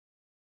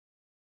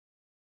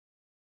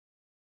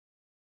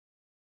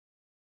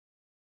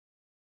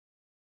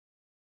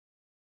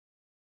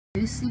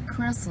You see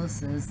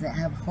chrysalises that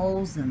have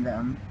holes in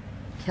them.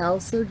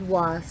 Chalcid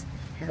wasps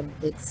have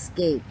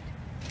escaped.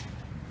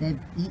 They've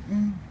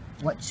eaten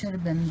what should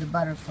have been the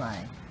butterfly.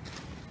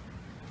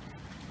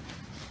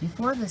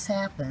 Before this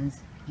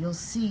happens, you'll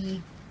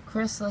see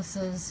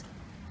chrysalises,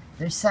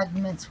 their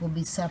segments will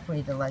be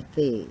separated like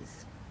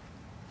these.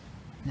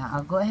 Now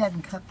I'll go ahead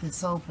and cut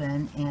this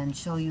open and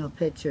show you a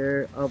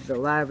picture of the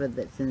larva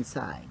that's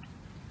inside.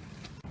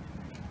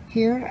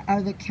 Here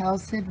are the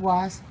Chalcid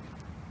Wasp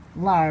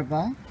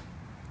larvae.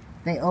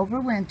 They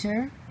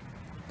overwinter,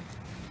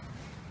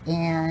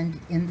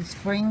 and in the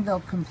spring they'll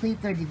complete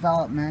their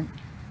development.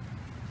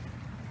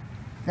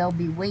 They'll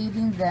be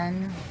waiting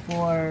then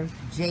for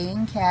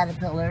jaying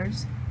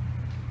caterpillars,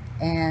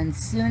 and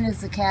soon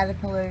as the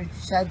caterpillar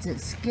sheds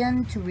its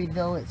skin to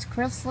reveal its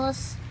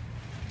chrysalis,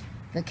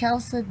 the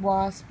Chalcid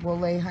wasp will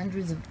lay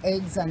hundreds of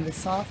eggs on the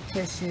soft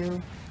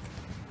tissue,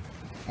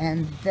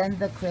 and then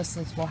the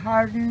chrysalis will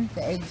harden,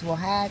 the eggs will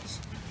hatch,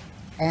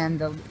 and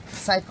the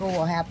cycle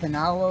will happen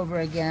all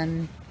over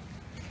again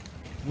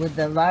with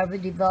the larvae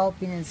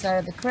developing inside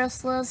of the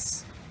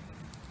chrysalis.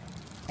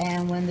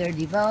 And when they're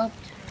developed,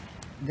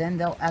 then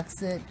they'll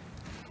exit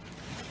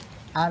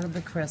out of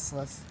the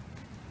chrysalis.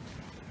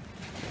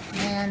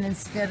 And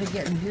instead of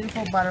getting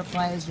beautiful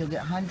butterflies, you'll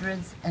get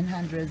hundreds and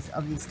hundreds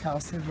of these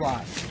Chalcid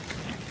wasps.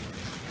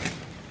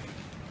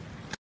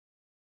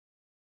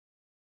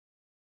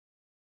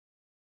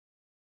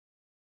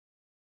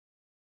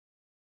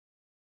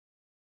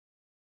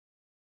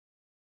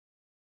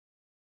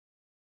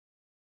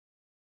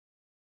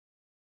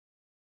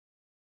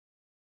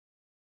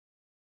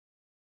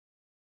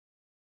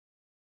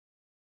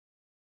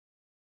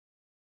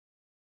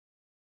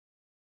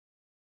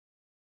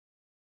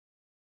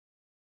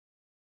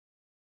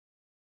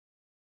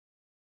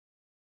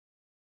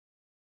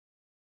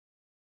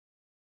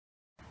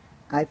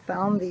 I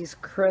found these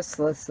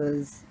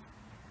chrysalises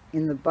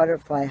in the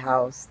butterfly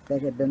house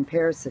that had been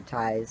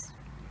parasitized.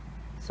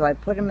 So I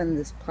put them in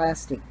this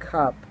plastic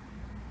cup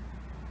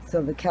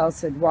so the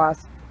Chalcid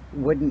wasp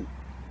wouldn't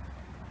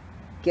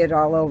get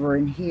all over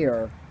in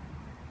here.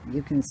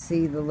 You can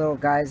see the little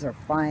guys are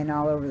flying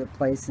all over the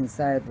place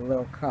inside of the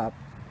little cup.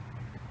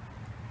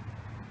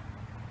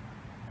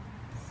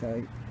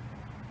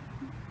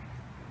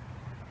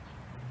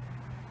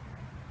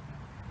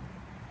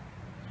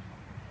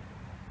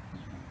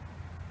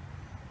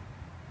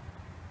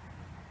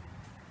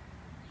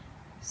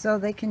 So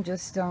they can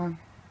just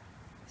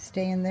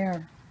stay in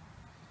there.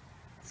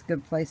 It's a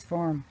good place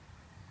for them.